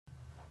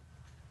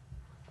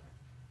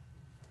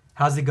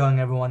How's it going,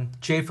 everyone?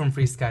 Jay from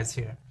FreeSkies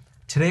here.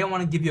 Today I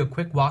want to give you a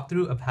quick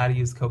walkthrough of how to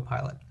use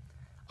CoPilot.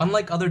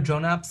 Unlike other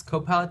drone apps,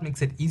 CoPilot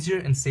makes it easier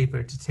and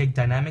safer to take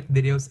dynamic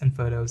videos and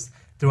photos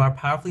through our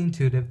powerfully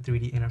intuitive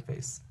 3D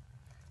interface.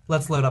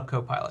 Let's load up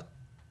CoPilot.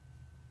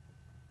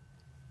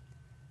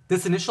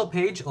 This initial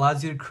page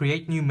allows you to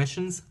create new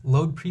missions,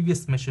 load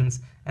previous missions,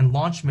 and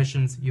launch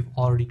missions you've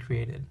already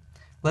created.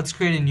 Let's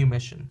create a new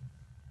mission.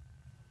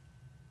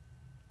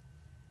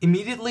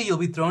 Immediately, you'll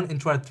be thrown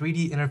into our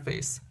 3D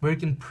interface, where you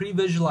can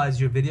pre-visualize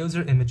your videos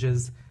or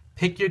images,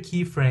 pick your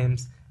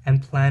keyframes,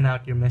 and plan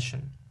out your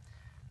mission.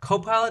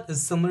 CoPilot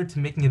is similar to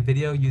making a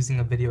video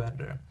using a video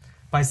editor.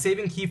 By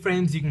saving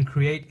keyframes, you can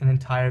create an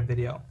entire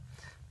video.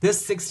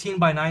 This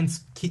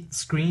 16:9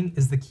 screen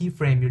is the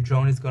keyframe your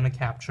drone is going to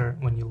capture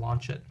when you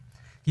launch it.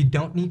 You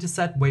don't need to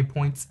set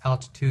waypoints,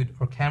 altitude,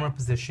 or camera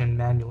position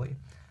manually.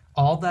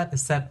 All that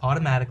is set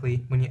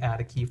automatically when you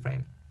add a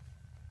keyframe.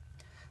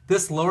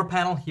 This lower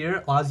panel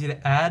here allows you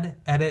to add,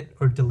 edit,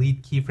 or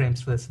delete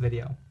keyframes for this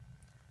video.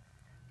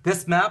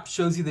 This map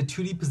shows you the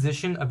 2D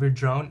position of your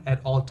drone at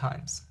all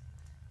times.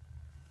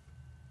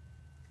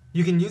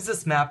 You can use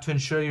this map to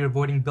ensure you're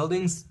avoiding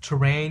buildings,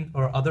 terrain,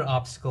 or other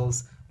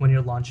obstacles when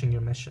you're launching your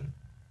mission.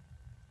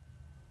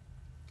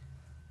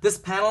 This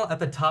panel at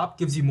the top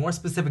gives you more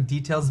specific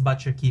details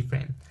about your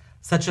keyframe,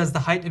 such as the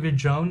height of your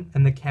drone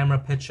and the camera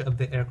pitch of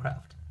the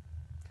aircraft.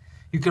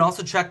 You can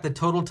also check the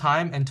total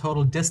time and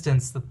total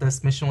distance that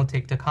this mission will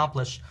take to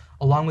accomplish,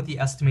 along with the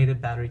estimated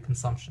battery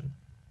consumption.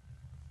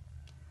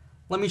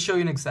 Let me show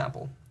you an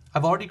example.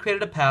 I've already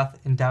created a path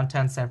in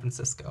downtown San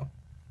Francisco.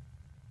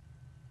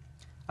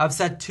 I've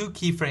set 2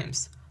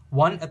 keyframes,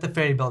 one at the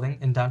ferry building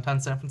in downtown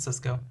San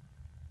Francisco,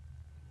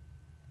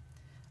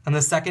 and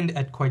the second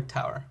at Coit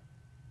Tower.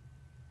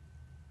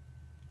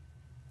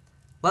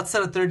 Let's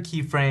set a third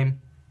keyframe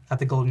at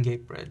the Golden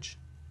Gate Bridge.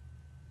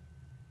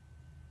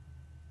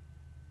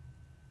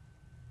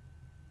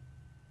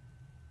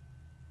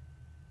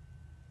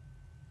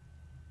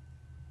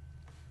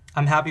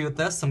 I'm happy with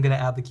this, so I'm going to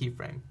add the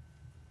keyframe.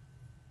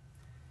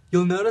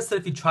 You'll notice that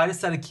if you try to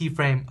set a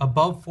keyframe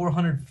above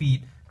 400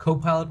 feet,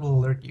 CoPilot will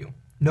alert you,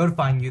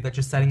 notifying you that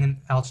you're setting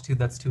an altitude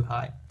that's too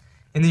high.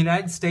 In the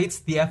United States,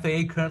 the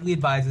FAA currently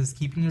advises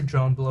keeping your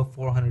drone below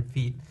 400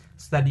 feet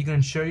so that you can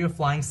ensure you're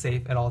flying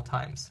safe at all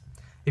times.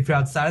 If you're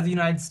outside of the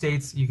United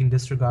States, you can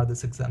disregard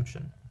this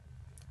exemption.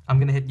 I'm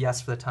going to hit yes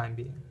for the time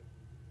being.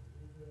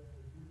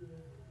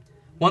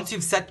 Once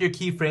you've set your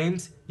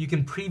keyframes, you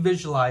can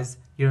pre-visualize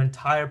your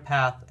entire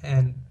path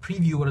and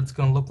preview what it's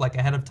going to look like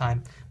ahead of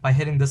time by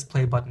hitting this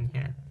play button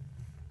here.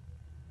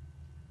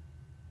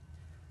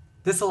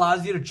 This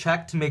allows you to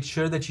check to make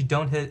sure that you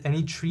don't hit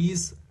any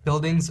trees,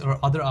 buildings,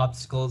 or other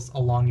obstacles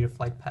along your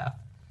flight path.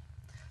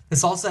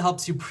 This also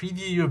helps you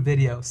preview your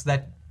video so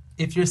that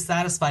if you're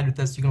satisfied with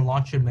this, you can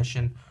launch your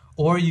mission,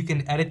 or you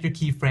can edit your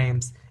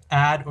keyframes,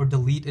 add or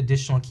delete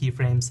additional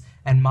keyframes,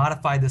 and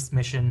modify this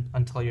mission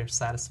until you're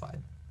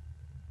satisfied.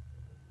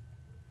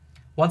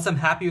 Once I'm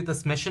happy with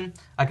this mission,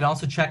 I can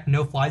also check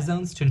no-fly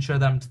zones to ensure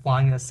that I'm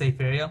flying in a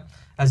safe area,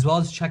 as well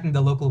as checking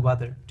the local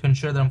weather to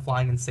ensure that I'm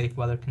flying in safe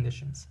weather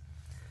conditions.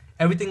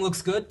 Everything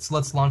looks good, so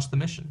let's launch the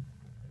mission.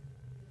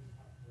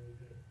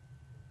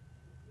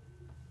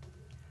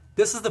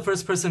 This is the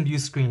first-person view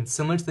screen,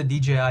 similar to the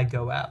DJI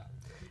Go app.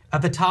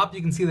 At the top,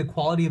 you can see the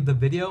quality of the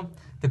video,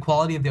 the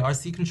quality of the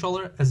RC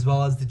controller, as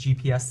well as the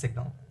GPS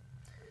signal.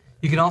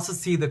 You can also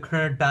see the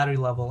current battery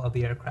level of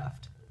the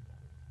aircraft.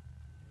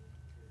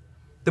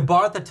 The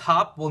bar at the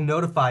top will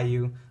notify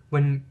you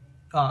when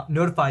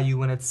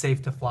it's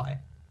safe to fly.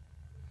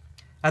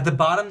 At the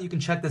bottom, you can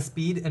check the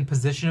speed and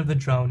position of the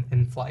drone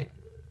in flight.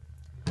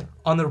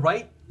 On the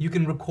right, you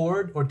can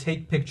record or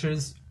take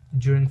pictures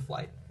during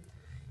flight.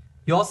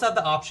 You also have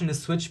the option to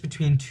switch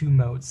between 2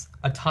 modes,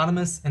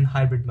 autonomous and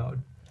hybrid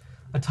mode.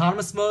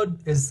 Autonomous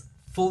mode is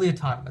fully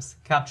autonomous,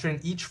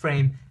 capturing each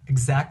frame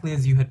exactly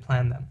as you had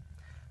planned them.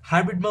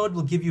 Hybrid mode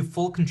will give you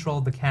full control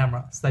of the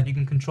camera so that you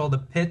can control the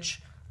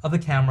pitch of the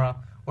camera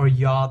or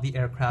yaw the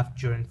aircraft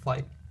during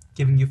flight,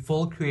 giving you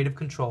full creative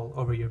control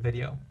over your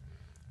video.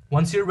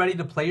 Once you're ready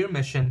to play your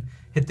mission,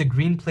 hit the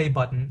green play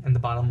button in the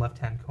bottom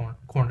left-hand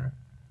corner.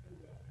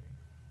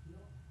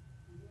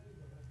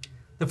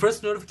 The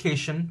first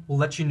notification will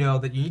let you know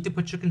that you need to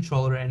put your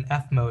controller in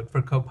F mode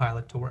for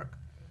CoPilot to work.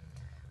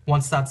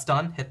 Once that's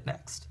done, hit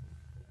next.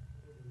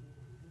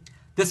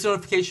 This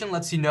notification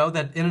lets you know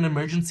that in an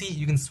emergency,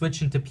 you can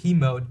switch into P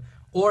mode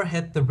or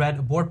hit the red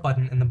abort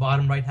button in the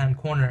bottom right-hand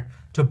corner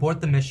to abort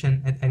the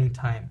mission at any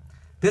time.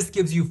 This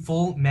gives you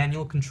full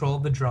manual control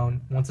of the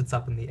drone once it's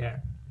up in the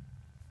air.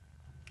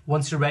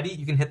 Once you're ready,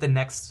 you can hit the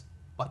next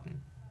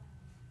button.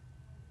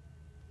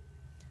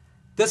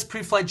 This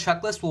pre-flight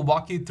checklist will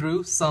walk you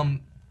through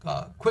some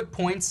quick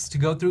points to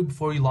go through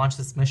before you launch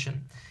this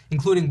mission,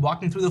 including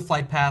walking through the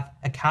flight path,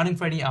 accounting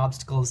for any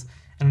obstacles,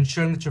 and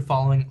ensuring that you're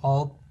following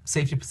all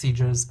safety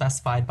procedures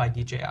specified by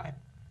DJI.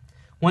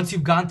 Once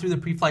you've gone through the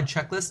pre-flight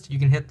checklist, you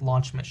can hit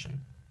Launch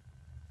Mission.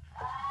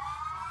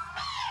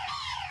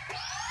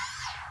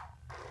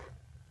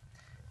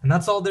 And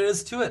that's all there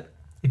is to it.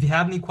 If you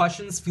have any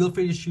questions, feel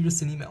free to shoot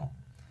us an email.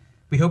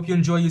 We hope you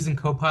enjoy using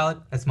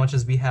CoPilot as much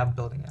as we have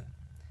building it.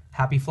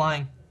 Happy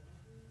flying!